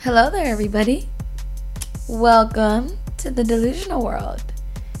Hello there, everybody. Welcome to the Delusional world.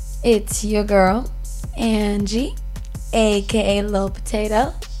 It's your girl, Angie, aka Lil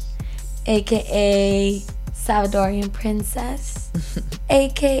Potato, aka Salvadorian Princess,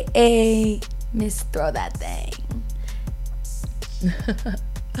 aka Miss Throw That Thing.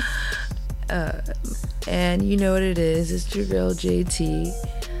 And you know what it is. It's your girl, JT.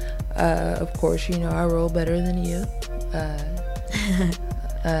 Of course, you know I roll better than you.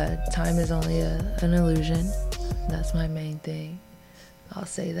 Time is only an illusion. That's my main thing. I'll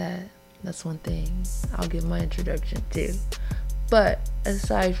say that. That's one thing I'll give my introduction to. But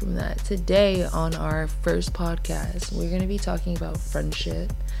aside from that, today on our first podcast, we're going to be talking about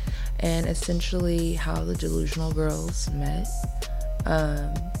friendship and essentially how the Delusional girls met.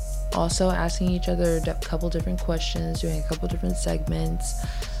 Also asking each other a couple different questions, doing a couple different segments.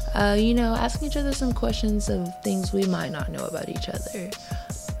 Asking each other some questions of things we might not know about each other.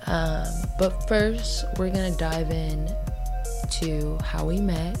 But first, we're going to dive in to how we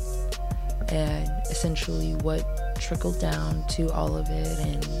met and essentially what trickled down to all of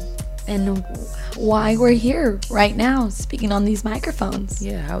it and why we're here right now speaking on these microphones.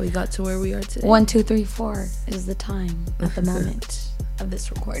 Yeah, how we got to where we are today. 1, 2, 3, 4 is the time at the moment of this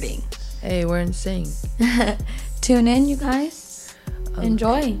recording. Hey, we're in sync. Tune in, you guys. Okay.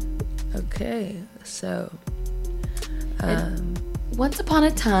 Enjoy. Okay, so once upon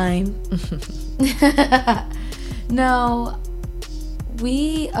a time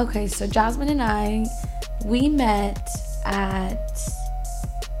so Jasmine and I, we met at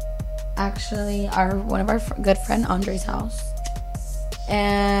actually one of our good friend Andre's house.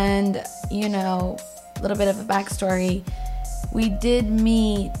 And a little bit of a backstory, we did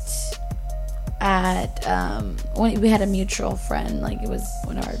meet at we had a mutual friend, like it was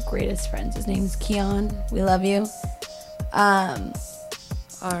one of our greatest friends. His name's Keon. We love you.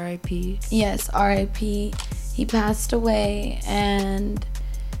 R.I.P. Yes, R.I.P. He passed away, and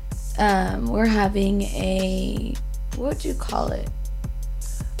we're having what would you call it?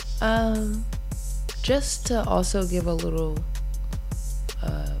 Just to also give a little,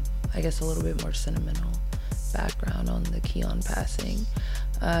 I guess a little bit more sentimental background on the Keon passing.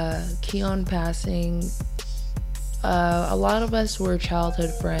 Keon passing, a lot of us were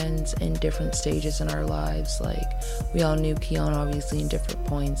childhood friends in different stages in our lives. Like, we all knew Keon obviously in different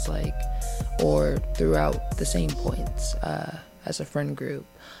points, or throughout the same points as a friend group.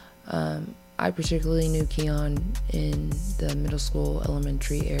 I particularly knew Keon in the middle school,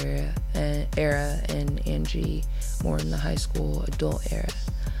 elementary era, and Angie more in the high school, adult era.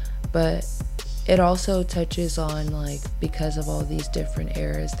 But it also touches on, because of all these different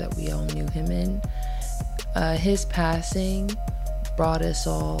eras that we all knew him in, his passing brought us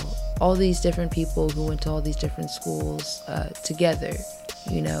all these different people who went to all these different schools together,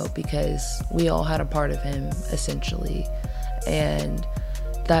 because we all had a part of him, essentially. And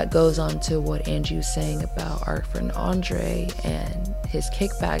that goes on to what Angie was saying about our friend Andre and his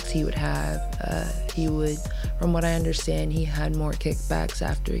kickbacks he would have. From what I understand, he had more kickbacks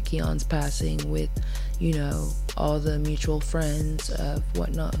after Keon's passing with, all the mutual friends of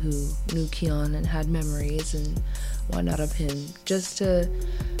whatnot who knew Keon and had memories and whatnot of him, just to,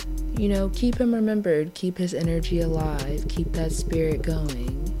 keep him remembered, keep his energy alive, keep that spirit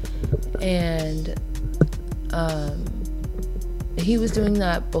going. And he was doing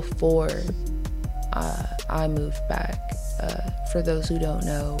that before I moved back. For those who don't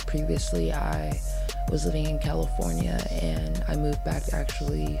know, previously I was living in California, and I moved back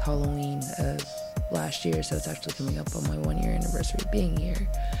actually Halloween of last year, so it's actually coming up on my 1-year anniversary of being here.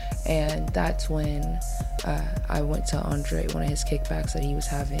 And that's when I went to Andre, one of his kickbacks that he was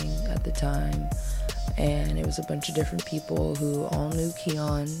having at the time, and it was a bunch of different people who all knew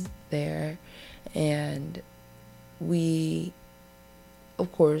Keon there, and we, of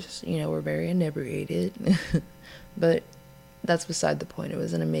course, were very inebriated, but that's beside the point. It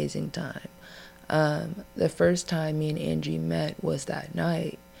was an amazing time. The first time me and Angie met was that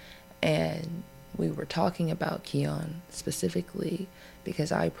night, and we were talking about Keon specifically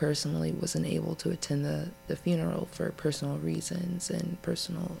because I personally wasn't able to attend the funeral for personal reasons and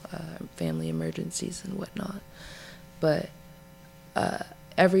personal family emergencies and whatnot. But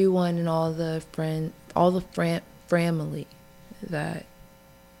everyone and all the family that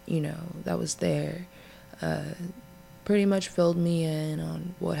that was there pretty much filled me in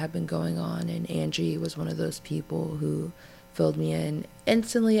on what had been going on, and Angie was one of those people who filled me in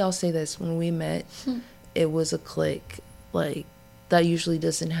instantly. I'll say this: when we met, it was a click. That usually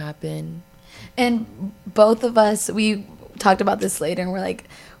doesn't happen. And both of us, we talked about this later, and we're like,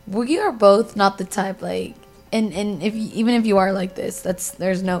 we are both not the type and even if you are like this,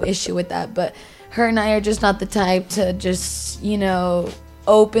 there's no issue with that. But her and I are just not the type to just, you know,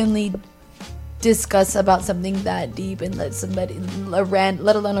 openly discuss about something that deep and let somebody,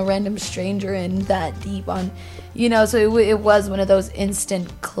 let alone a random stranger, in that deep on, you know. So it was one of those instant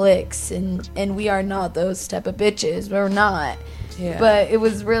clicks, and we are not those type of bitches. We're not. Yeah. But it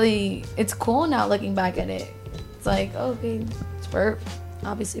was really, it's cool now looking back at it. It's like, okay, it's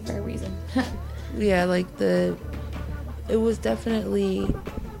obviously for a reason. Yeah, like it was definitely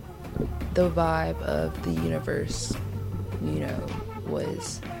the vibe of the universe, you know,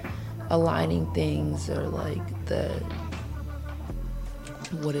 was aligning things, or like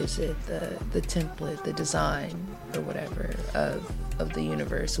what is it, the template, the design or whatever of the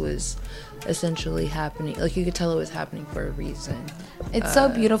universe was essentially happening. Like, you could tell it was happening for a reason. It's so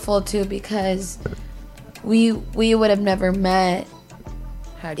beautiful too, because we would have never met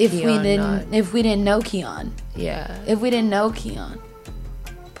if we didn't know Keon. Yeah. If we didn't know Keon.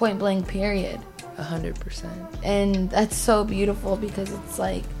 Point blank, period. 100%. And that's so beautiful, because it's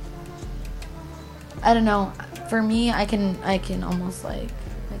like, I don't know, for me, I can almost like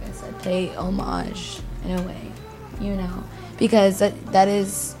I said, pay homage in a way, you know, because that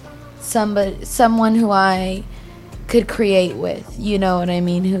is someone who I could create with, you know what I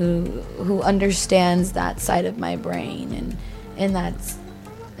mean, who understands that side of my brain and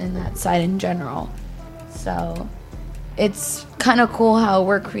that side in general. So it's kind of cool how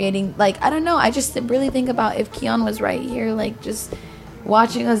we're creating, like, I don't know, I just really think about if Keon was right here, like, just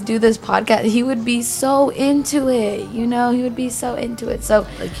watching us do this podcast, he would be so into it, you know, he would be so into it. So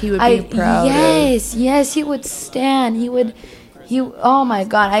like, he would be proud. Yes, he would stand. Oh my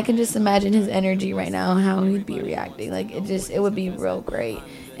God, I can just imagine his energy right now, how he'd be reacting. Like, it would be real great.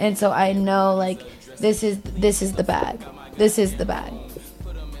 And so I know, like, this is the bag. This is the bag.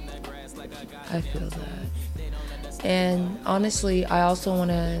 I feel that. And honestly, I also want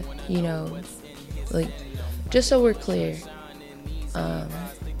to, you know, like, just so we're clear,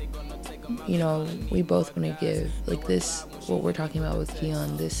 you know, we both want to give, like, this, what we're talking about with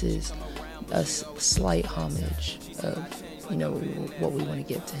Keon, this is a slight homage of, you know, what we want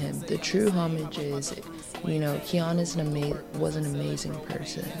to give to him. The true homage is, you know, Keon was an amazing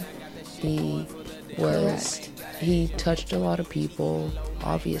person. He touched a lot of people,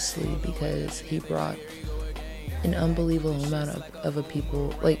 obviously, because he brought an unbelievable amount of a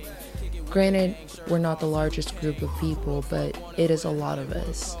people. Like, granted, we're not the largest group of people, but it is a lot of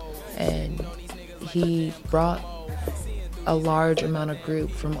us. And he brought a large amount of group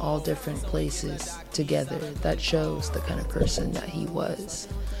from all different places together. That shows the kind of person that he was.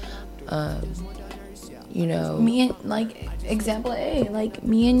 You know, me and, like, example A, like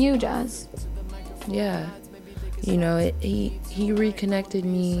me and you, Jazz. Yeah. You know, he reconnected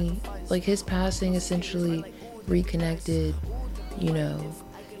me. Like, his passing essentially reconnected, you know,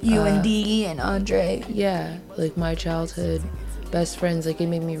 you and Dee and Andre. Yeah, like, my childhood best friends. Like, it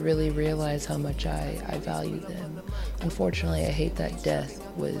made me really realize how much I value them. Unfortunately, I hate that death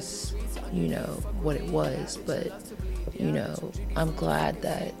was, you know, what it was, but, you know, I'm glad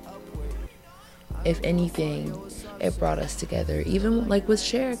that, if anything, it brought us together. Even, like, with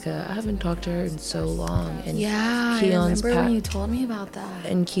Sherika, I haven't talked to her in so long. And yeah, Keon's I remember when you told me about that.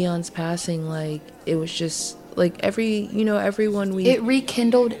 And Keon's passing, like, it was just, like, everyone it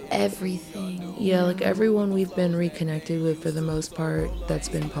rekindled everything. Yeah, like, everyone we've been reconnected with, for the most part, that's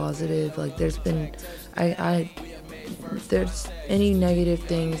been positive. Like, there's been, there's any negative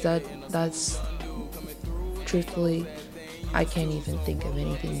things that's truthfully, I can't even think of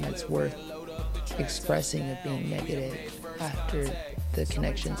anything that's worth expressing of being negative after the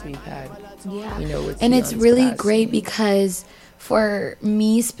connections we've had. Yeah, you know, with and Keon's it's really passing. Great, because for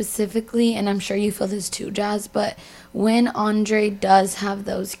me specifically, and I'm sure you feel this too, Jazz, but when Andre does have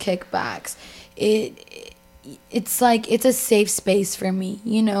those kickbacks, it's like, it's a safe space for me,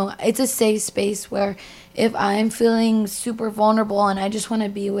 you know. It's a safe space where if I'm feeling super vulnerable and I just want to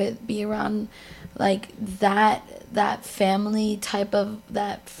be around, like, that family type of,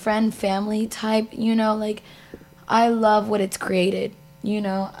 that friend family type, you know, like, I love what it's created, you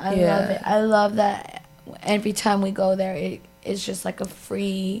know. I love it. I love that every time we go there, it's just like a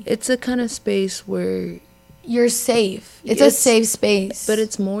free, it's a kind of space where you're safe. It's a safe space. But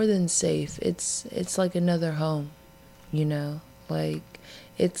it's more than safe. It's like another home, you know? Like,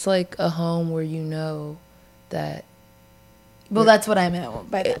 it's like a home where you know that. Well, that's what I meant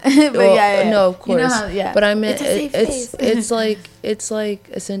by that. But well, yeah. No, of course. You know how, yeah. But I meant it's it's like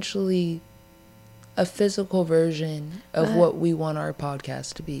essentially a physical version of what we want our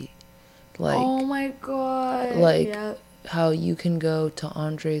podcast to be. Like, oh my God. Like, yeah. How you can go to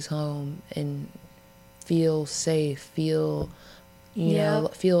Andre's home and feel safe, feel,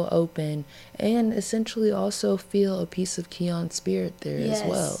 feel open, and essentially also feel a piece of Keon's spirit there as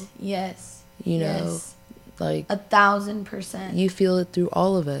well. Yes. You know, like 1,000%. you feel it through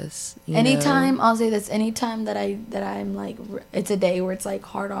all of us. I'll say this, anytime that I'm like, it's a day where it's like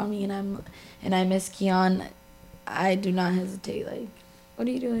hard on me and I miss Keon, I do not hesitate. Like, what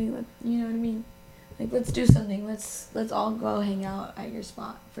are you doing? You know what I mean? Like, let's do something. Let's all go hang out at your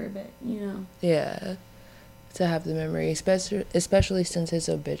spot for a bit, Yeah. To have the memory, especially since his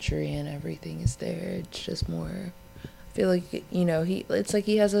obituary and everything is there. It's just more, I feel like, it's like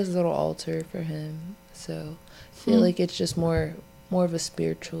he has this little altar for him. So I feel like it's just more of a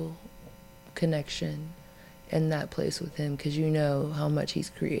spiritual connection in that place with him, because you know how much he's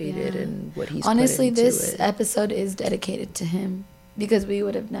created and what he's honestly put into this it. episode is dedicated to him, because we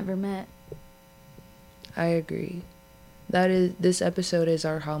would have never met. I agree. This episode is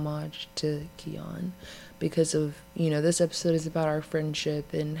our homage to Keon, because of, this episode is about our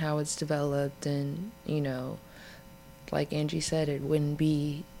friendship and how it's developed, and, like Angie said, it wouldn't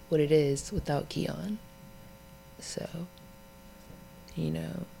be what it is without Keon. So,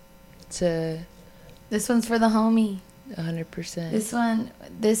 This one's for the homie. 100%. This one,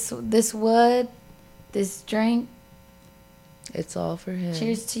 this wood, this drink. It's all for him.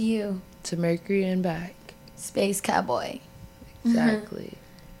 Cheers to you. To Mercury and back. Space Cowboy. Exactly.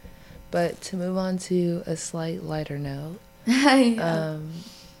 But to move on to a slight lighter note,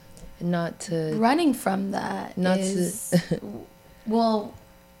 not to... Running from that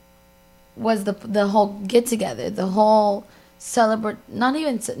was the whole get-together, the whole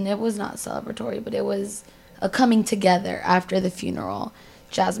it was not celebratory, but it was a coming together after the funeral.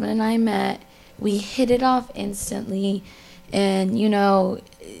 Jasmine and I met. We hit it off instantly, and,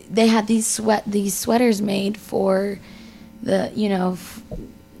 they had these sweaters made for the,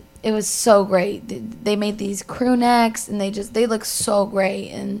 it was so great. They made these crew necks, and they look so great.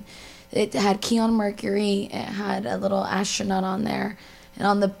 And it had Keon Mercury. It had a little astronaut on there, and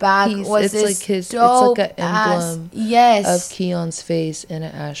on the back was this dope it's like an emblem of Keon's face and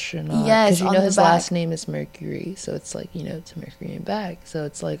an astronaut. Yes, because his last name is Mercury, so it's like to Mercury and back. So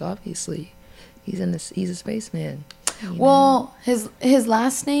it's like obviously he's a spaceman. Well, his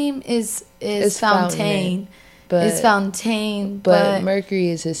last name is Fontaine. It's Fontaine, but Mercury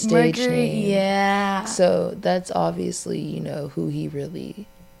is his stage name. Yeah. So that's obviously, who he really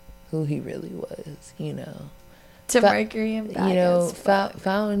was, To Mercury and back.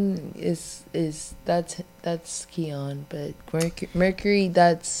 Fountain is that's Keon, but Mercury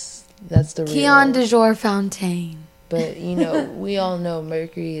that's the real Keon de jour Fontaine. But we all know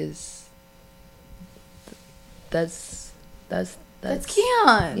Mercury is that's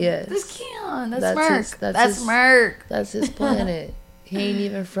Keon. Yes. That's Keon. That's Merc. That's Merc. That's his planet. He ain't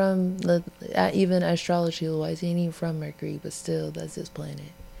even from even astrology-wise. He ain't even from Mercury, but still, that's his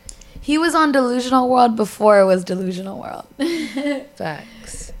planet. He was on Delusional World before it was Delusional World.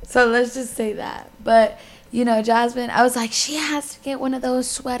 Facts. So let's just say that. But Jasmine, I was like, she has to get one of those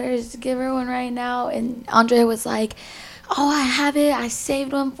sweaters to give her one right now. And Andre was like, oh, I have it. I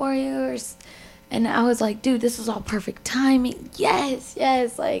saved one for you. And I was like, dude, this is all perfect timing. Yes.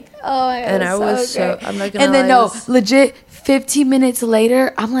 Like, oh my God. And I was great. I'm not gonna and then legit 15 minutes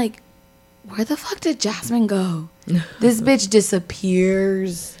later, I'm like, where the fuck did Jasmine go? This bitch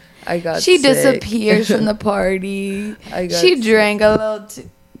disappears. She disappears from the party. She drank a little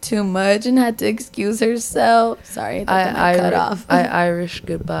too much and had to excuse herself. Sorry, I cut off. I Irish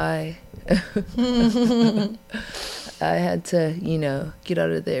goodbye. I had to, get out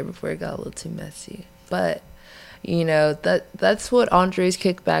of there before it got a little too messy. But, that's what Andre's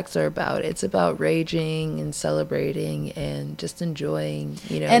kickbacks are about. It's about raging and celebrating and just enjoying, and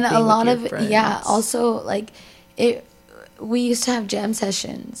being a lot with your of friends. Yeah. Also, like we used to have jam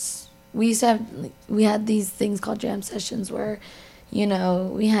sessions. We had these things called jam sessions where,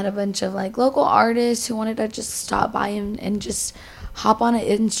 we had a bunch of like local artists who wanted to just stop by and just hop on an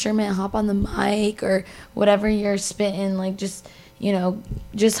instrument, hop on the mic or whatever you're spitting, like just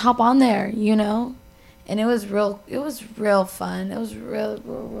hop on there, and it was real fun. It was real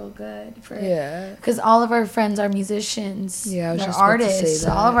good because all of our friends are musicians. Yeah, I was they're just artists. about to say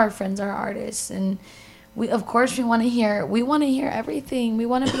that. All of our friends are artists, and we want to hear everything. We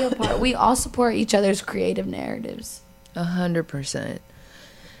want to be a part. We all support each other's creative narratives. 100%.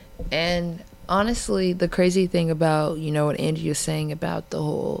 And honestly, the crazy thing about, what Angie was saying about the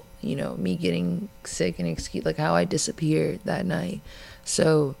whole, me getting sick and excuse, like how I disappeared that night.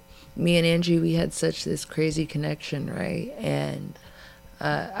 So me and Angie, we had such this crazy connection, right? And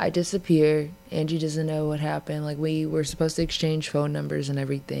I disappeared. Angie doesn't know what happened. Like we were supposed to exchange phone numbers and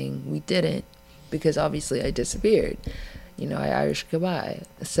everything. We didn't. because obviously I disappeared. You know, I Irish goodbye.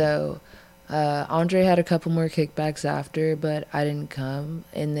 So Andre had a couple more kickbacks after, but I didn't come.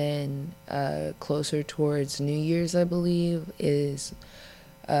 And then closer towards New Year's, I believe, is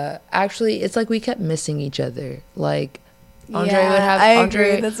actually, it's like we kept missing each other. Like, Andre would have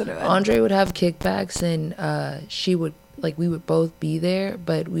Andre would have kickbacks, and she would, like, we would both be there,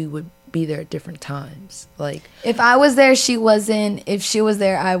 but we would be there at different times. Like, if I was there, she wasn't. If she was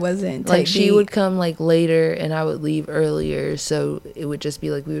there, I wasn't. Like, she would come like later and I would leave earlier, so it would just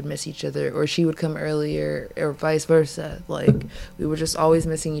be like we would miss each other, or she would come earlier, or vice versa. Like, we were just always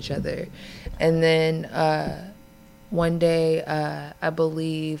missing each other. And then one day, I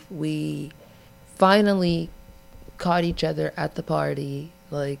believe we finally caught each other at the party.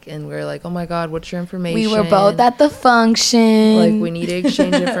 Like, and we're like, oh my God, what's your information? We were both at the function. Like, we need to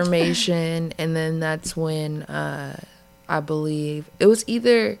exchange information. And then that's when I believe it was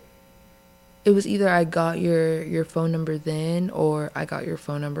either I got your phone number then, or I got your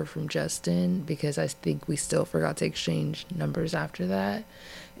phone number from Justin, because I think we still forgot to exchange numbers after that.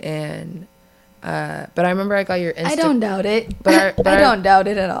 And but I remember I got your I don't doubt it. I don't doubt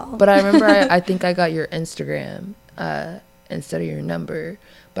it at all. But I remember I think I got your Instagram instead of your number.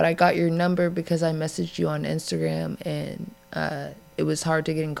 But I got your number because I messaged you on Instagram, and it was hard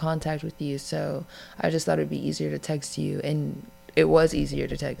to get in contact with you, so I just thought it'd be easier to text you, and it was easier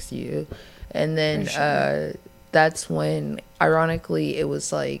to text you. And then that's when, ironically, it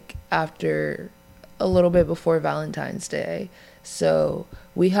was like after a little bit before Valentine's Day. So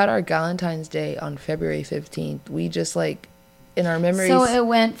we had our Valentine's Day on February 15th. We just, like, in our memories. So it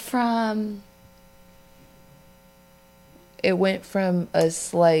went from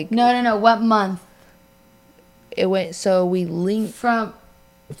us, like... No. What month? It went, so we linked... From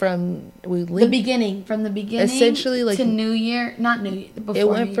the beginning. From the beginning, essentially, like, to New Year. Not New Year. It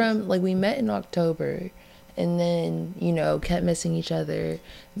went from, like, we met in October, and then, you know, kept missing each other.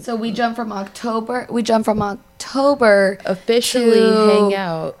 So we jumped from October officially hang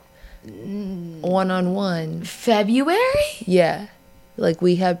out one-on-one February. Yeah, like,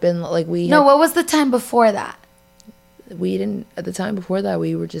 we have been, like, what was the time before that? We didn't, at the time before that,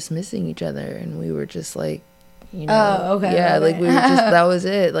 we were just missing each other, and we were just, like, you know. Oh, okay. Yeah, okay. like, we were just, that was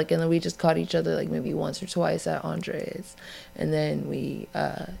it. Like, and then we just caught each other, like, maybe once or twice at Andre's. And then we,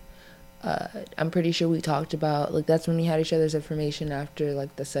 I'm pretty sure we talked about, like, that's when we had each other's information after,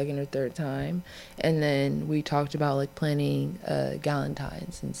 like, the second or third time. And then we talked about, like, planning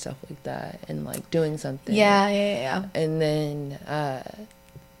Galentine's and stuff like that, and, like, doing something. Yeah. And then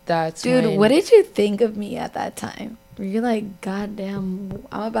that's Dude, what did you think of me at that time? Were you like, God damn,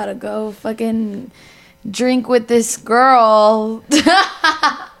 I'm about to go fucking drink with this girl?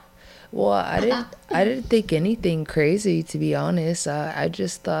 Well, I didn't think anything crazy, to be honest. I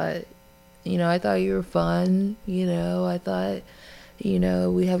just thought, you know, I thought you were fun. You know, I thought, you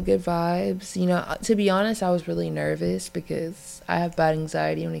know, we have good vibes. You know, to be honest, I was really nervous because I have bad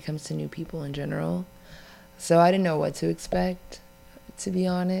anxiety when it comes to new people in general. So I didn't know what to expect, to be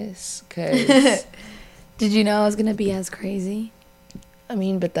honest, because... Did you know I was going to be as crazy? I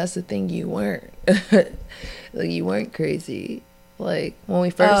mean, but that's the thing, you weren't. Like, you weren't crazy. Like, when we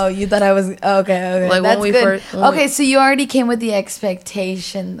first... Oh, you thought I was... Okay. Like, that's when we good. first... Okay, so you already came with the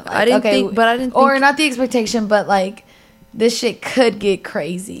expectation. Like, I didn't think... Or not the expectation, but, like, this shit could get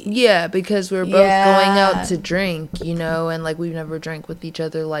crazy. Yeah, because we were both going out to drink, you know, and, like, we've never drank with each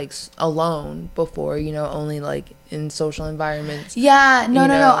other, like, alone before, you know, only, like, in social environments. Yeah, no.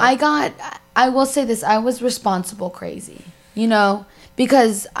 I will say this, I was responsible crazy, you know,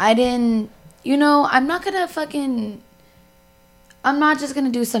 because I didn't, you know, I'm not just gonna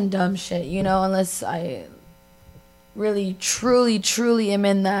do some dumb shit, you know, unless I really, truly am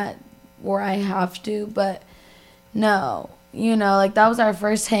in that where I have to, but no, you know, like, that was our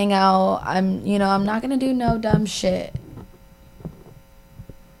first hangout. I'm not gonna do no dumb shit.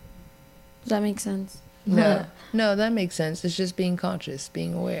 Does that make sense? No, that makes sense. It's just being conscious,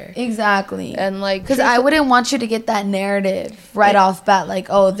 being aware. Exactly. And, like... Because I wouldn't want you to get that narrative right off bat, like,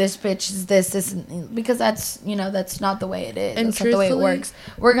 oh, this bitch is this, because that's, you know, that's not the way it is. And that's not the way it works.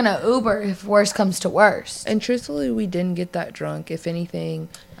 We're going to Uber if worse comes to worse. And truthfully, we didn't get that drunk. If anything,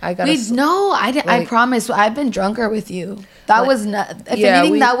 I promise. I've been drunker with you. That was not... If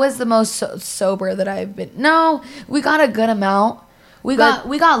anything, that was the most sober that I've been... No, we got a good amount. We got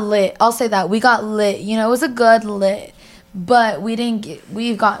lit. I'll say that. We got lit. You know, it was a good lit. But we've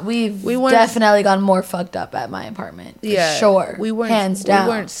definitely gone more fucked up at my apartment. Yeah, sure. We weren't hands down.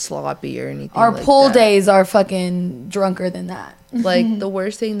 We weren't sloppy or anything. Our pool days are fucking drunker than that. Like the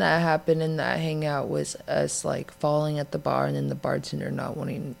worst thing that happened in that hangout was us like falling at the bar and then the bartender not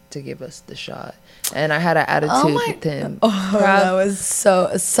wanting to give us the shot. And I had an attitude with him. Oh, that was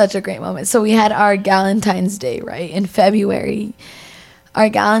such a great moment. So we had our Galentine's Day, right, in February. Our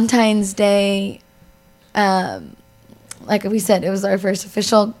Galentine's Day, like we said, it was our first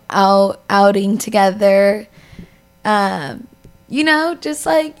official outing together. You know, just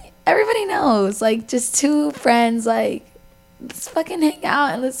like everybody knows, like just two friends, like let's fucking hang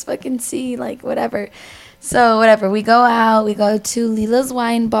out and let's fucking see, like whatever. So whatever, we go out, we go to Lila's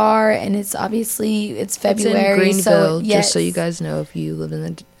Wine Bar, and it's February. It's in Greenville, so yes. Just so you guys know, if you live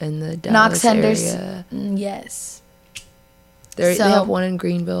in the Dallas area. Yes. They have one in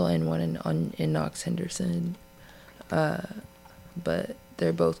Greenville and one in Knox Henderson. But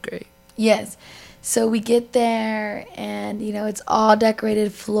they're both great. Yes. So we get there, and you know it's all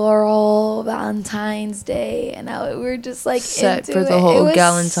decorated floral, Valentine's Day, and we're just like set into for the whole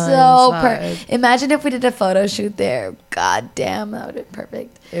Galentine's vibe. Imagine if we did a photo shoot there. God damn, that would have been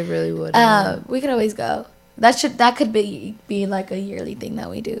perfect. It really would. We could always go. That could be like a yearly thing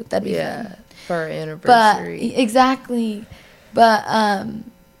that we do. That'd be fun. For our anniversary. Exactly. But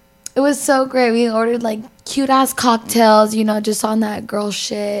it was so great. We ordered like cute ass cocktails, you know, just on that girl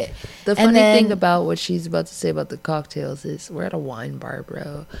shit. The funny thing about what she's about to say about the cocktails is we're at a wine bar,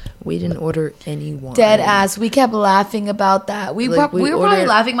 bro. We didn't order any wine. Dead ass. We kept laughing about that. We were probably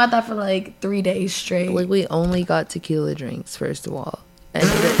laughing about that for like 3 days straight. Like we only got tequila drinks, first of all.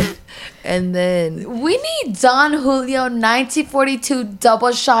 And then we need Don Julio 1942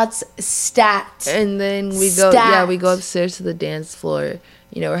 double shots stat. And then we go upstairs to the dance floor.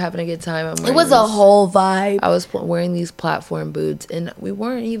 You know, we're having a good time. It was a whole vibe. I was wearing these platform boots, and we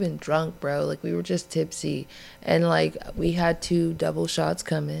weren't even drunk, bro. Like, we were just tipsy. And, like, we had 2 double shots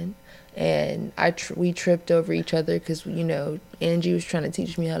come in, and we tripped over each other because, you know, Angie was trying to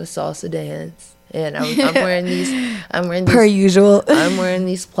teach me how to salsa dance. And I'm wearing these... Per usual. I'm wearing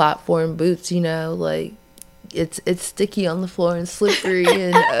these platform boots, you know, like... It's sticky on the floor and slippery,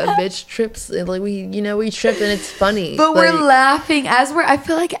 and a bitch trips, and like we trip, and it's funny. But like, we're laughing I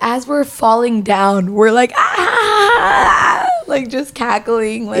feel like as we're falling down, we're like like just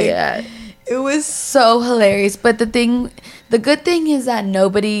cackling. Like it was so hilarious. But the good thing is that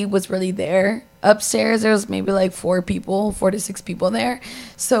nobody was really there. Upstairs there was maybe like 4 to 6 people there.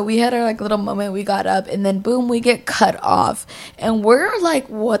 So we had our like little moment. We got up, and then boom, we get cut off, and we're like,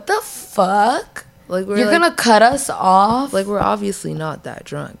 what the fuck? Like you're gonna cut us off? Like, we're obviously not that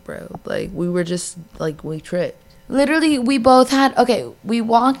drunk, bro. Like, we were just like, we tripped. Literally, we both had we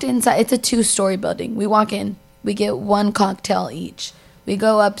walked inside. It's a 2-story building. We walk in, we get 1 cocktail each. We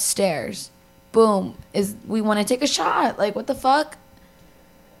go upstairs. Boom. We want to take a shot. Like, what the fuck?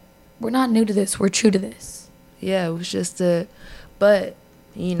 We're not new to this. We're true to this. Yeah, it was just but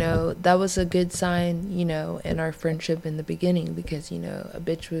you know, that was a good sign, you know, in our friendship in the beginning, because, you know, a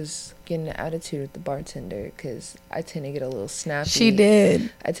bitch was getting an attitude with the bartender, because I tend to get a little snappy. She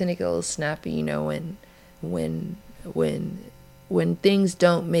did. I tend to get a little snappy, you know, when things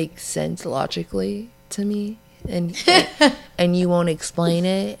don't make sense logically to me, and and you won't explain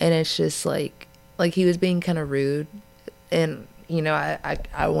it, and it's just like he was being kind of rude, and, you know,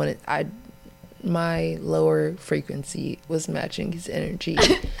 my lower frequency was matching his energy.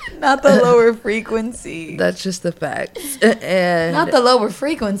 Not the lower frequency. That's just the facts. And not the lower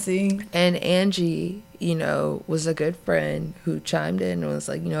frequency. And Angie, you know, was a good friend who chimed in and was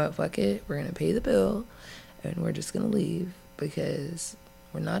like, you know what, fuck it. We're going to pay the bill, and we're just going to leave, because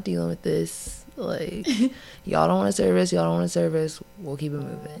we're not dealing with this. Like, y'all don't want to service. We'll keep it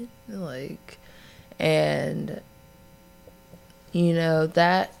moving. Like, and... you know,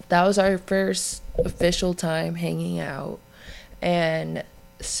 that was our first official time hanging out. And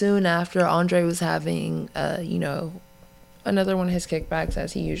soon after, Andre was having, you know, another one of his kickbacks,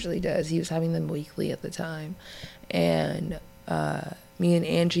 as he usually does. He was having them weekly at the time. And me and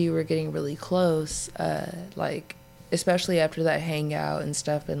Angie were getting really close, like, especially after that hangout and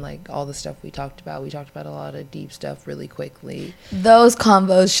stuff, and like all the stuff we talked about a lot of deep stuff really quickly. Those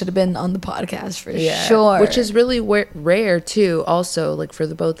convos should have been on the podcast for sure, which is really rare too, also, like, for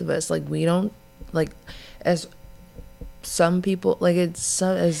the both of us. Like, we don't, like, as some people, like, it's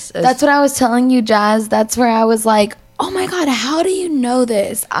as that's what I was telling you, Jazz. That's where I was like, oh my god, how do you know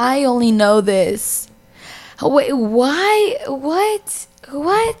this? I only know this. Wait, why? What?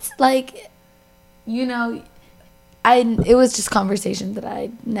 Like, you know, it was just conversations that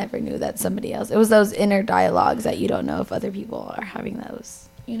I never knew that somebody else. It was those inner dialogues that you don't know if other people are having those,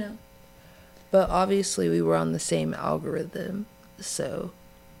 you know. But obviously we were on the same algorithm, so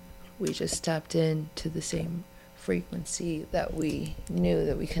we just tapped into the same frequency that we knew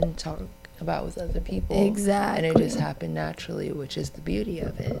that we couldn't talk about with other people. Exactly. And it just happened naturally, which is the beauty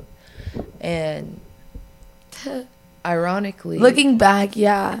of it. And ironically, looking back,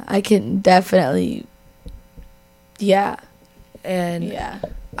 yeah, I can definitely, yeah. And yeah.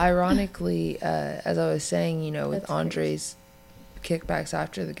 Ironically, as I was saying, you know, with That's Andre's kickbacks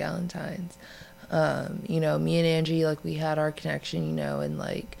after the Galentines, you know, me and Angie, like, we had our connection, you know, and,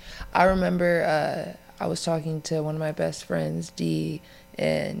 like, I remember I was talking to one of my best friends, Dee,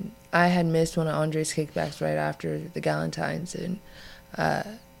 and I had missed one of Andre's kickbacks right after the Galentines,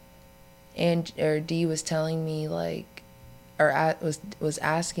 and Dee was telling me, like, was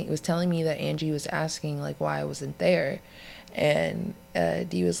telling me that Angie was asking, like, why I wasn't there. And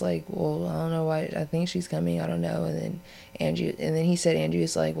Dee was like, well, I don't know why. I think she's coming. I don't know. And then he said, Angie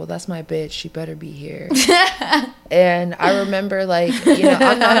was like, well, that's my bitch. She better be here. And I remember, like, you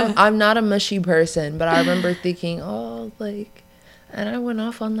know, I'm not a mushy person, but I remember thinking, oh, like, and I went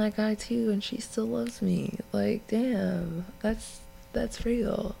off on that guy too, and she still loves me. Like, damn, that's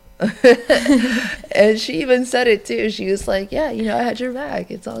real. And she even said it too. She was like, yeah, you know, I had your back.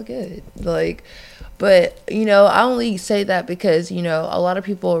 It's all good. Like, but, you know, I only say that because, you know, a lot of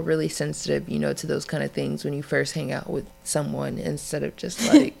people are really sensitive, you know, to those kind of things when you first hang out with someone, instead of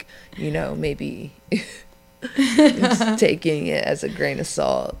just, like, you know, maybe just taking it as a grain of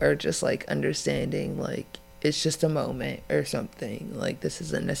salt, or just, like, understanding, like, it's just a moment or something. Like, this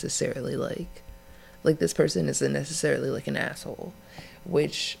isn't necessarily, like this person isn't necessarily, like, an asshole,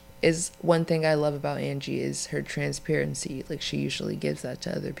 which is one thing I love about Angie, is her transparency. Like, she usually gives that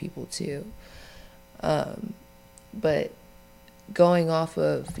to other people too. But going off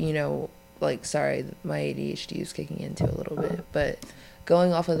of, you know, like, sorry, my ADHD is kicking into a little bit, but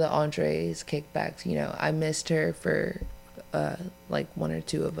going off of the Andre's kickbacks, you know, I missed her for like one or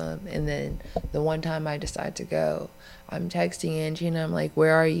two of them, and then the one time I decide to go, I'm texting Angie and I'm like,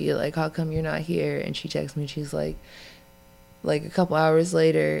 where are you? Like, how come you're not here? And she texts me, she's like a couple hours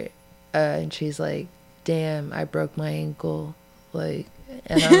later, and she's like, damn, I broke my ankle. Like,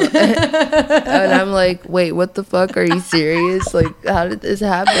 and I'm like, wait, what the fuck? Are you serious? Like, how did this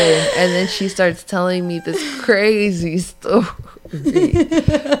happen? And then she starts telling me this crazy story.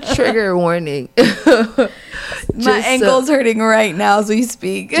 Trigger warning. My ankle's hurting right now as we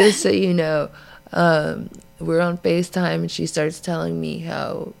speak. Just so you know, we're on FaceTime, and she starts telling me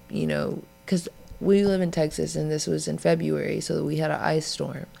how, you know, because we live in Texas, and this was in February, so we had an ice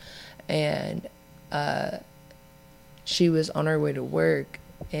storm, and she was on her way to work,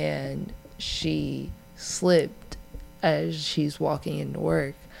 and she slipped as she's walking into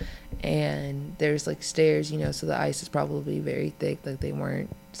work, and there's, like, stairs, you know, so the ice is probably very thick, like, they weren't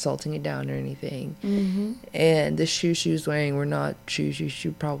salting it down or anything. Mm-hmm. And the shoes she was wearing were not shoes you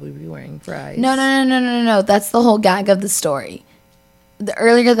should probably be wearing for ice. No. That's the whole gag of the story.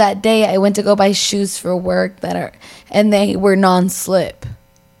 Earlier that day, I went to go buy shoes for work and they were non-slip.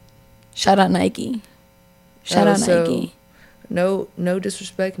 Shout out Nike. Shout out Nike. No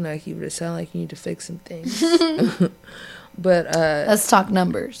disrespect, Nike, but it sounds like you need to fix some things. But let's talk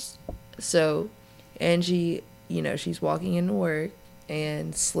numbers. So Angie, you know, she's walking into work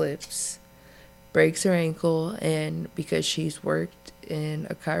and slips, breaks her ankle, and because she's worked in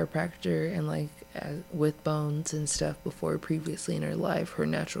a chiropractor and, like, with bones and stuff before previously in her life, her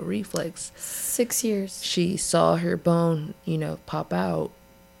natural reflex, 6 years, she saw her bone, you know, pop out,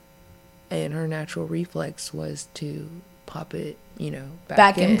 and her natural reflex was to pop it, you know,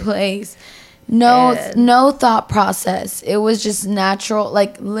 back in place. No thought process. It was just natural.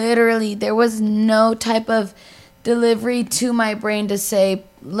 Like, literally, there was no type of delivery to my brain to say,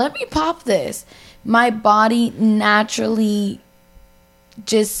 let me pop this. My body naturally,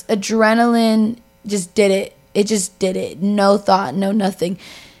 just adrenaline, just did it. It just did it. No thought, no nothing.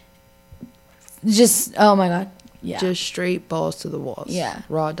 Just, oh my God. Yeah. Just straight balls to the walls. Yeah.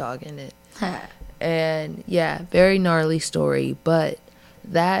 Raw dog in it. And yeah, very gnarly story, but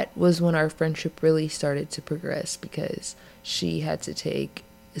that was when our friendship really started to progress, because she had to take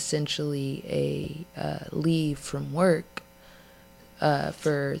essentially a leave from work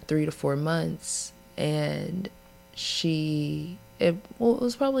for 3 to 4 months, and it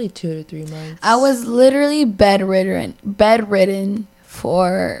was probably 2 to 3 months. I was literally bedridden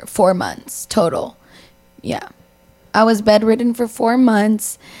for 4 months total. Yeah, I was bedridden for 4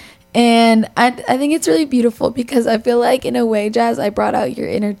 months, And I think it's really beautiful because I feel like in a way, Jazz, I brought out your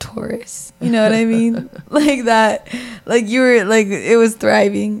inner Taurus. You know what I mean? Like that, like you were like, it was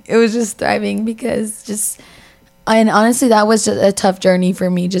thriving. It was just thriving because just, and honestly, that was just a tough journey for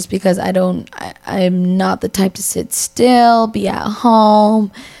me just because I'm not the type to sit still, be at home.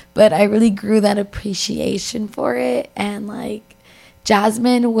 But I really grew that appreciation for it. And like,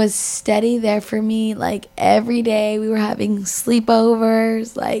 Jasmine was steady there for me. Like every day we were having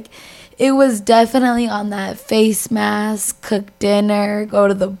sleepovers. Like it was definitely on that face mask, cook dinner, go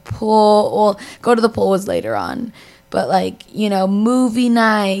to the pool. Well, go to the pool was later on. But like, you know, movie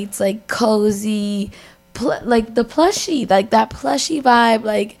nights, like cozy, like the plushie, like that plushie vibe.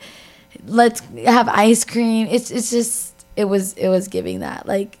 Like let's have ice cream. It's just, it was giving that.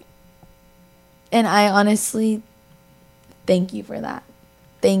 Like, and I honestly thank you for that.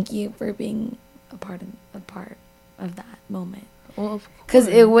 Thank you for being a part of that moment. Well, because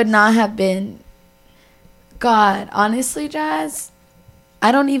it would not have been. God, honestly, Jazz,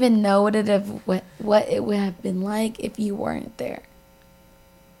 I don't even know what it would have been like if you weren't there.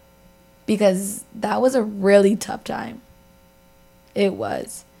 Because that was a really tough time. It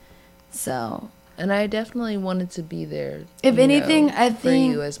was. So. And I definitely wanted to be there. If anything, I think, for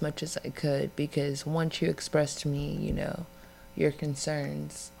you as much as I could, because once you expressed to me, you know, your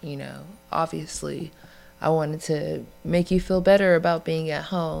concerns, you know, obviously I wanted to make you feel better about being at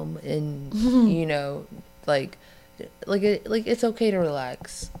home and you know, like it's okay to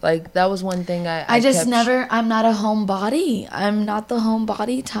relax. Like that was one thing I'm not a homebody. I'm not the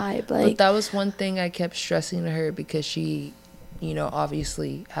homebody type. Like, but that was one thing I kept stressing to her because she, you know,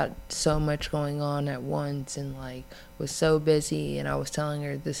 obviously had so much going on at once and like was so busy, and I was telling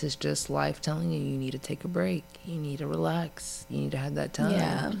her this is just life telling you need to take a break, you need to relax, you need to have that time.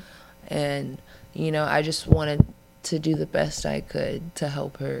 Yeah. And you know, I just wanted to do the best I could to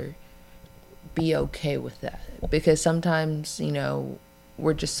help her be okay with that, because sometimes, you know,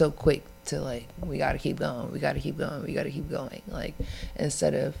 we're just so quick to like, we gotta keep going, like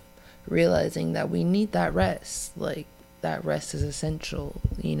instead of realizing that we need that rest. Like that rest is essential,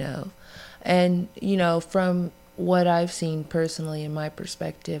 you know. And you know, from what I've seen personally in my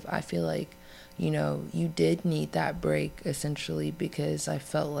perspective, I feel like, you know, you did need that break essentially, because I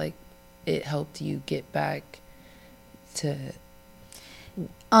felt like it helped you get back to.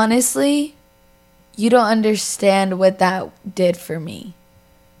 Honestly, you don't understand what that did for me.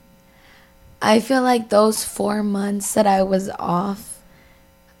 I feel like those 4 months that I was off,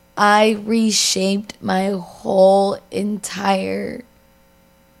 I reshaped my whole entire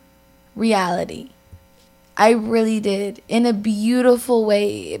reality. I really did, in a beautiful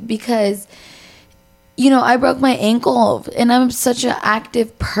way, because, you know, I broke my ankle and I'm such an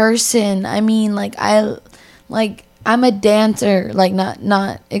active person. I mean, I'm a dancer, like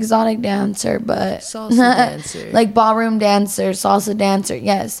not exotic dancer, but salsa dancer. Like ballroom dancer, salsa dancer,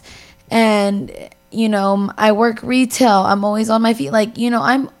 yes. And, you know, I work retail. I'm always on my feet. Like, you know,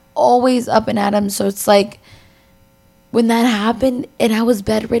 I'm always up and at 'em. So it's like, when that happened and I was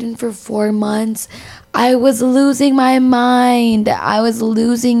bedridden for 4 months, I was losing my mind. I was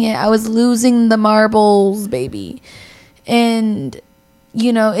losing it. I was losing the marbles, baby. And,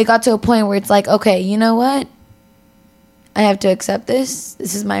 you know, it got to a point where it's like, okay, you know what? I have to accept this.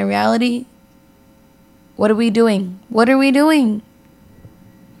 This is my reality. What are we doing?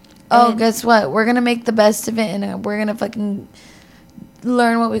 Oh, guess what? We're going to make the best of it, and we're going to fucking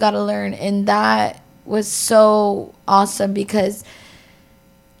learn what we got to learn. And that was so awesome because,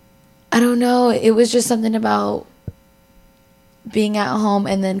 I don't know, it was just something about being at home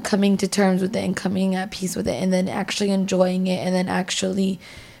and then coming to terms with it and coming at peace with it and then actually enjoying it and then actually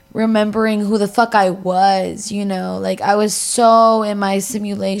remembering who the fuck I was, you know? Like, I was so in my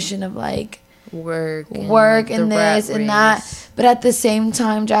simulation of, like, work and this and that. But at the same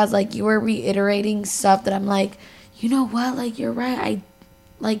time, Jazz, like, you were reiterating stuff that I'm like, you know what? Like, you're right.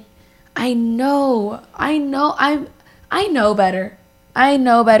 I know better. I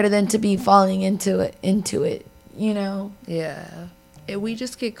know better than to be falling into it, you know? Yeah. We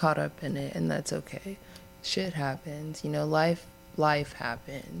just get caught up in it, and that's okay. Shit happens, you know, life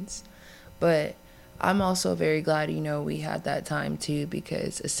happens. But I'm also very glad, you know, we had that time too,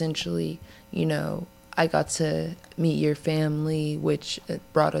 because essentially, you know, I got to meet your family, which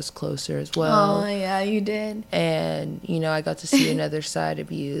brought us closer as well. Oh, yeah, you did. And, you know, I got to see another side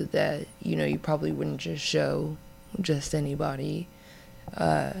of you that, you know, you probably wouldn't just show just anybody.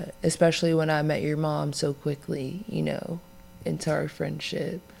 Especially when I met your mom so quickly, you know, into our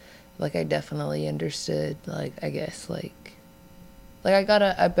friendship. Like, I definitely understood, like, I guess, like I got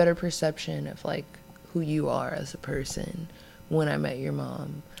a better perception of, like, who you are as a person when I met your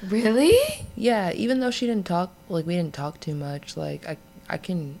mom. Really? Yeah, even though she didn't talk, like, we didn't talk too much, like, I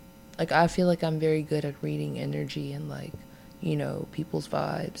can, like, I feel like I'm very good at reading energy and, like, you know, people's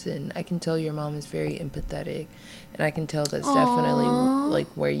vibes, and I can tell your mom is very empathetic, and I can tell that's definitely, Aww. like,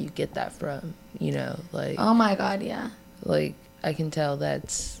 where you get that from, you know, like, Oh my God, yeah. like, I can tell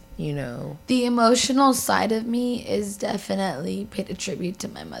that's, you know. The emotional side of me is definitely paid a tribute to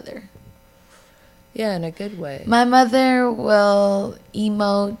my mother. Yeah, in a good way. My mother will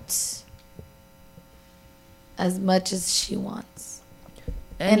emote as much as she wants.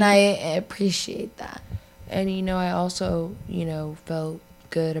 And I appreciate that. And, you know, I also, you know, felt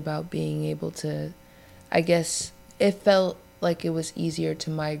good about being able to, I guess it felt like it was easier to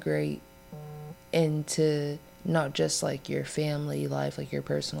migrate into not just like your family life, like your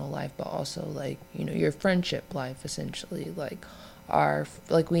personal life, but also like, you know, your friendship life, essentially. Like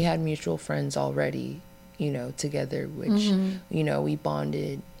we had mutual friends already, you know, together, which, you know, we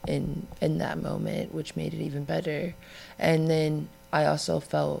bonded in that moment, which made it even better. And then I also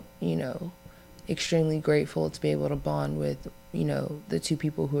felt, you know, extremely grateful to be able to bond with, you know, the two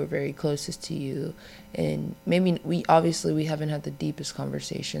people who are very closest to you. And maybe we haven't had the deepest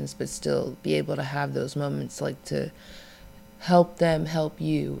conversations, but still be able to have those moments, like to help them help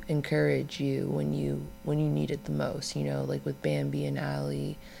you, encourage you when you need it the most, you know, like with Bambi and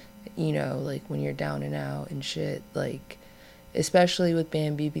Allie, you know, like when you're down and out and shit, like especially with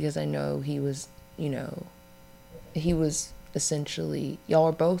Bambi, because I know he was, you know, he was essentially, y'all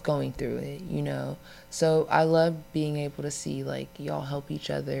are both going through it, you know. So I love being able to see like y'all help each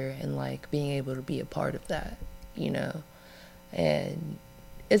other and like being able to be a part of that, you know. And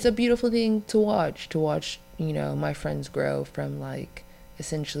it's a beautiful thing to watch, you know, my friends grow from like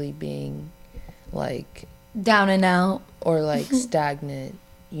essentially being like down and out or like stagnant,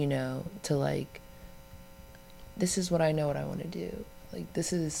 you know, to like, this is what I know what I want to do. Like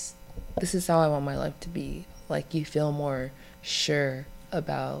this is how I want my life to be. Like you feel more sure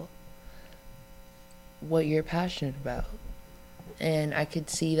about what you're passionate about. And I could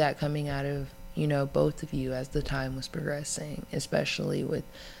see that coming out of, you know, both of you as the time was progressing, especially with,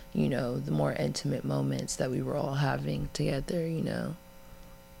 you know, the more intimate moments that we were all having together, you know.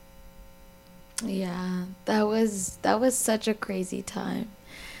 Yeah, that was such a crazy time.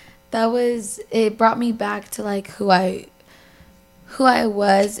 It brought me back to like who I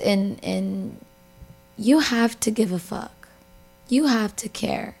was, and you have to give a fuck. You have to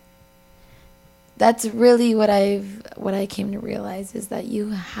care. That's really what I came to realize, is that you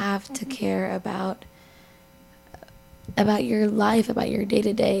have to care about your life, about your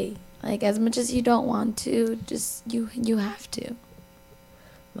day-to-day. Like as much as you don't want to, just you have to.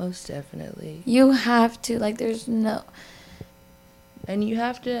 Most definitely. You have to, like there's no, and you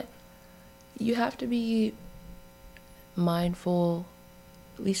have to be mindful.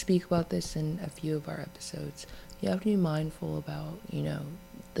 We speak about this in a few of our episodes. You have to be mindful about, you know,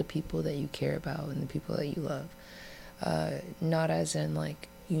 the people that you care about and the people that you love. Not as in like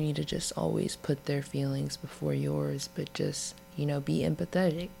you need to just always put their feelings before yours, but just, you know, be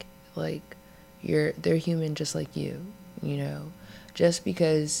empathetic. Like they're human just like you, you know. Just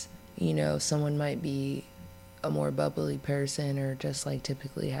because, you know, someone might be a more bubbly person or just like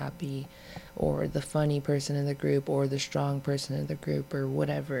typically happy, or the funny person in the group or the strong person in the group or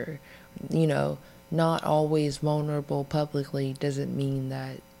whatever, you know, not always vulnerable publicly doesn't mean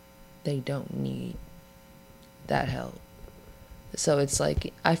that they don't need that help. So it's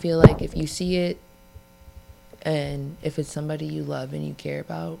like, I feel like if you see it and if it's somebody you love and you care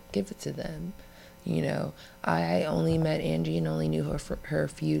about, give it to them. You know, I only met Angie and only knew her a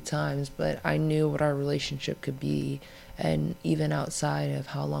few times, but I knew what our relationship could be. And even outside of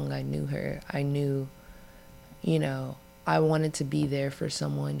how long I knew her, I knew, you know, I wanted to be there for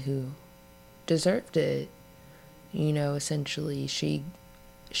someone who deserved it. You know, essentially, she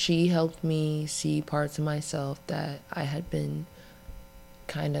helped me see parts of myself that I had been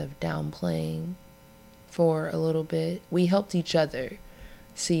kind of downplaying for a little bit. We helped each other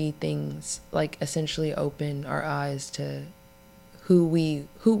see things, like essentially open our eyes to who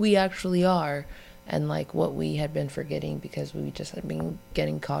we actually are, and like what we had been forgetting because we just had been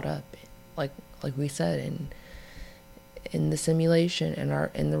getting caught up, like we said, in the simulation and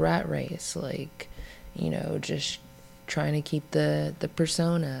in the rat race, like, you know, just trying to keep the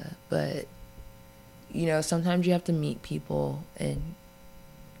persona. But, you know, sometimes you have to meet people and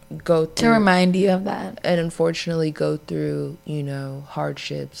go through, to remind you of that, and unfortunately go through, you know,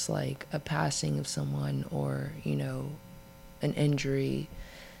 hardships like a passing of someone or, you know, an injury,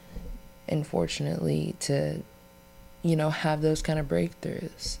 unfortunately, to, you know, have those kind of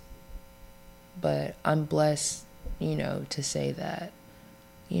breakthroughs. But I'm blessed to say that,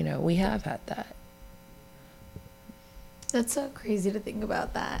 we have had that. That's so crazy to think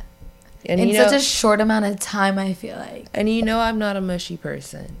about that. And in such a short amount of time, I feel like. And I'm not a mushy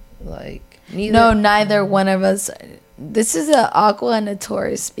person. Like, neither one of us. This is a Aqua and a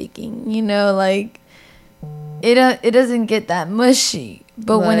Taurus speaking. Like, it doesn't get that mushy,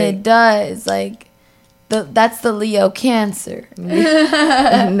 but when it does, like, that's the Leo Cancer.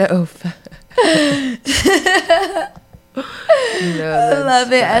 No. I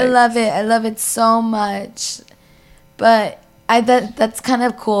love it. I love it. I love it so much. But that's kind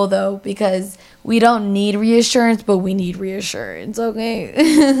of cool though, because we don't need reassurance, but we need reassurance,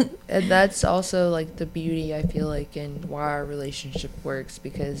 okay? And that's also like the beauty, I feel like, in why our relationship works,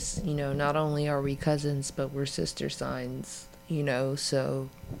 because not only are we cousins, but we're sister signs, so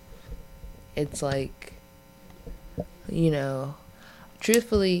it's like,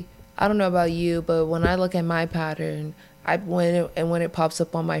 truthfully, I don't know about you, but when I look at my pattern, when it pops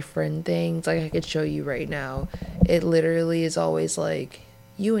up on my friend things, like I could show you right now, it literally is always like,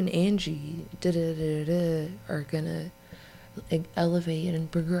 you and Angie are gonna elevate and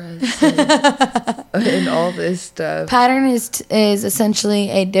progress and all this stuff. Pattern is essentially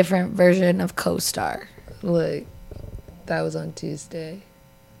a different version of co-star. Look, that was on Tuesday.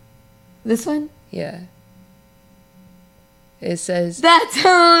 This one? Yeah. It says, that's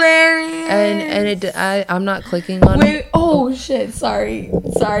hilarious. And I'm not clicking on it. Oh shit, sorry,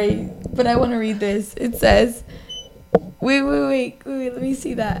 but I want to read this. It says, wait, let me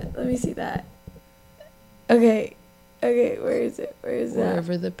see that. Okay, where is it?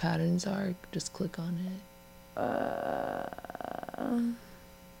 Wherever the patterns are, just click on it.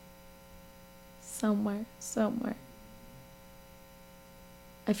 Somewhere.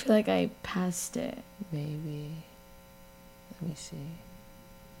 I feel like I passed it. Maybe. Let me see.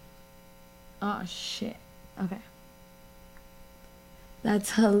 Oh shit. Okay.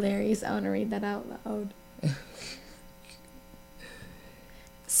 That's hilarious. I want to read that out loud.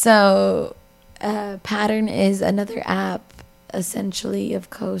 So, Pattern is another app, essentially, of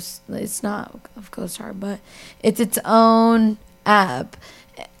it's not of CoStar, but it's its own app,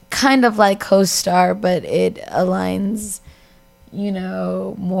 kind of like CoStar, but it aligns,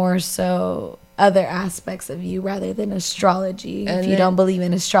 more so other aspects of you rather than astrology, if you don't believe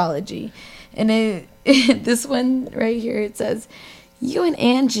in astrology. And this one right here, it says, you and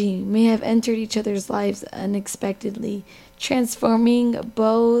Angie may have entered each other's lives unexpectedly, transforming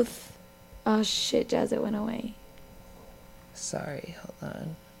both. Oh shit, Jazz, it went away. Sorry, hold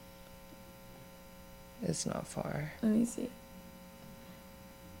on. It's not far. Let me see.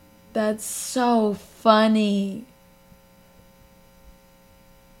 That's so funny.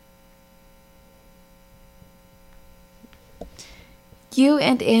 You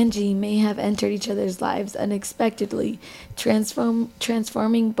and Angie may have entered each other's lives unexpectedly,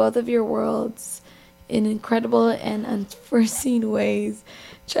 transforming both of your worlds in incredible and unforeseen ways.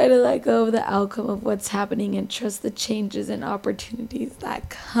 Try to let go of the outcome of what's happening and trust the changes and opportunities that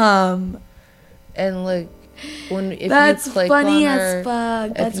come. And look, that's funny as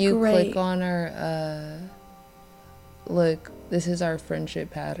fuck. That's great. If you click on our, look, this is our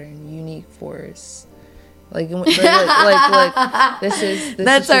friendship pattern, unique force. Like, look, this is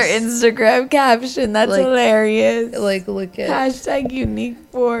that's our Instagram caption. That's hilarious. Like, look at hashtag unique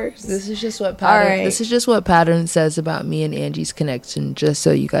force. This is just what pattern. Right. This is just what pattern says about me and Angie's connection. Just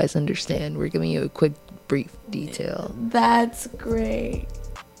so you guys understand, we're giving you a quick, brief detail. That's great.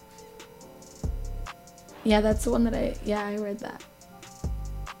 Yeah, that's the one that I read that.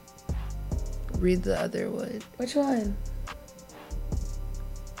 Read the other one. Which one?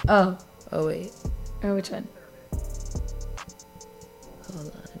 Oh wait. Or which one?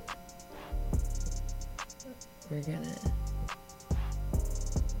 Hold on. We're gonna...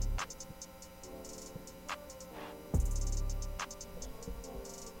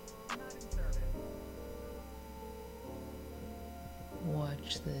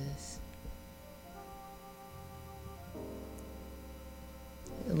 watch this.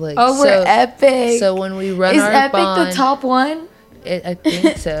 Like, we're epic. So when we run our epic bond... Is epic the top one? I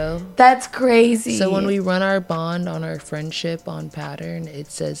think so. That's crazy. So when we run our bond on our friendship on pattern, it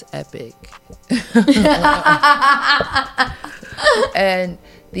says epic. And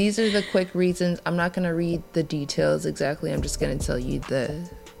these are the quick reasons. I'm not going to read the details exactly. I'm just going to tell you the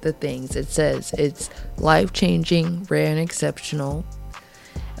things. It says it's life-changing, rare, and exceptional.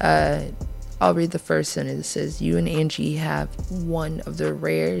 I'll read the first sentence. It says, you and Angie have one of the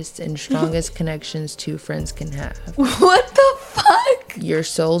rarest and strongest connections two friends can have. What the fuck? Your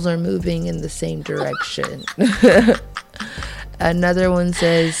souls are moving in the same direction. Another one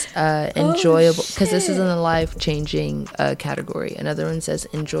says enjoyable, because this is in shit. the life-changing category. Another one says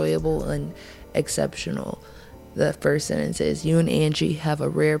enjoyable and exceptional. The first sentence is, you and Angie have a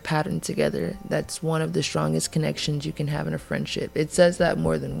rare pattern together that's one of the strongest connections you can have in a friendship. It says that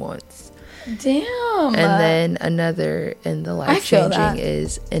more than once. Damn. And then another in the I feel that. life-changing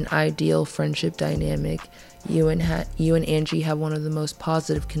is an ideal friendship dynamic. You and Angie have one of the most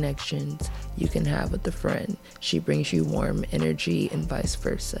positive connections you can have with a friend. She brings you warm energy and vice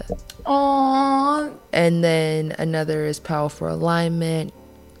versa. Aww. And then another is powerful alignment.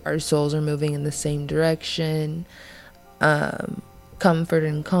 Our souls are moving in the same direction. Comfort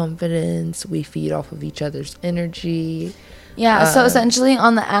and confidence. We feed off of each other's energy. Yeah, so essentially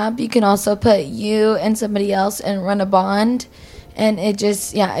on the app, you can also put you and somebody else and run a bond. And it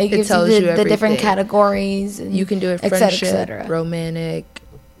just, it gives tells you you the different everything. categories. And You can do it et cetera, et friendship, cetera. romantic,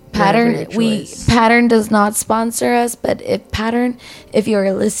 Pattern, whatever your choice. Pattern does not sponsor us, but if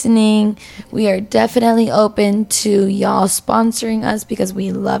you're listening, we are definitely open to y'all sponsoring us because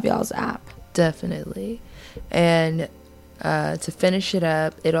we love y'all's app. Definitely. And to finish it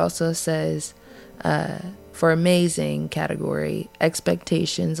up, it also says, for amazing category,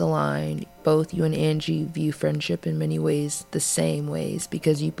 expectations align. Both you and Angie view friendship in many ways the same ways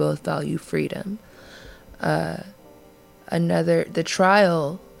because you both value freedom. The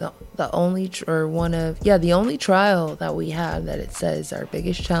only trial that we have that it says our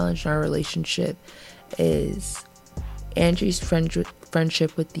biggest challenge in our relationship is Angie's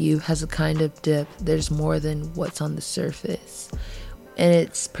friendship with you has a kind of dip. There's more than what's on the surface. And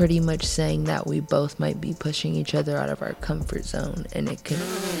it's pretty much saying that we both might be pushing each other out of our comfort zone, and it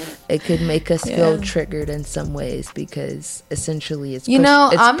could make us feel triggered in some ways because essentially I'm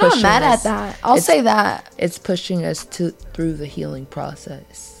not mad at that. I'll say that it's pushing us through the healing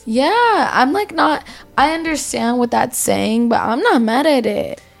process. Yeah, I'm like I understand what that's saying, but I'm not mad at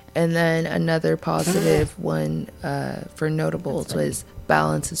it. And then another positive one for notables was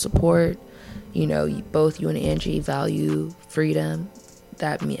balance and support. Both you and Angie value freedom.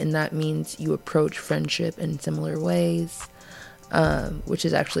 That means you approach friendship in similar ways, which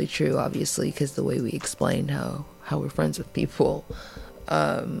is actually true, obviously, because the way we explain how we're friends with people.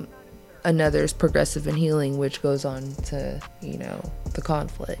 Another is progressive and healing, which goes on to the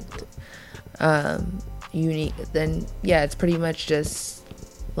conflict. Unique. Then it's pretty much just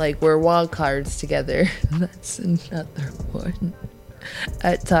like we're wild cards together. That's another one.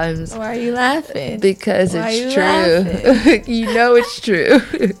 At times. Why are you laughing? Because it's true. It's true.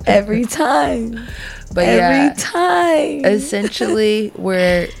 Every time. But every time. Essentially,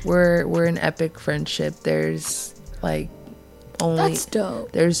 we're an epic friendship. There's that's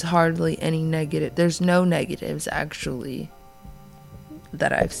dope. There's hardly any negative. There's no negatives actually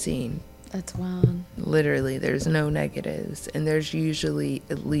that I've seen. That's wild. Literally, there's no negatives, and there's usually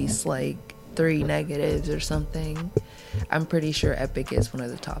at least 3 negatives or something. I'm pretty sure epic is one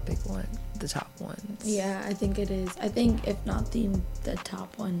of the top ones. Yeah, I think it is. I think if not the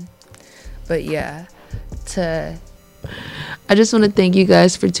top one. But I just want to thank you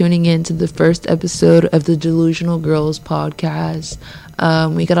guys for tuning in to the first episode of the Delusional Girls podcast.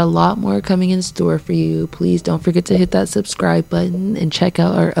 We got a lot more coming in store for you. Please don't forget to hit that subscribe button and check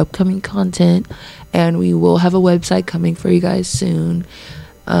out our upcoming content. And we will have a website coming for you guys soon.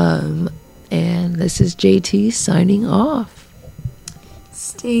 And this is JT signing off.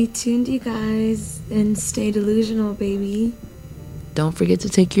 Stay tuned, you guys, and stay delusional, baby. Don't forget to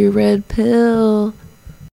take your red pill.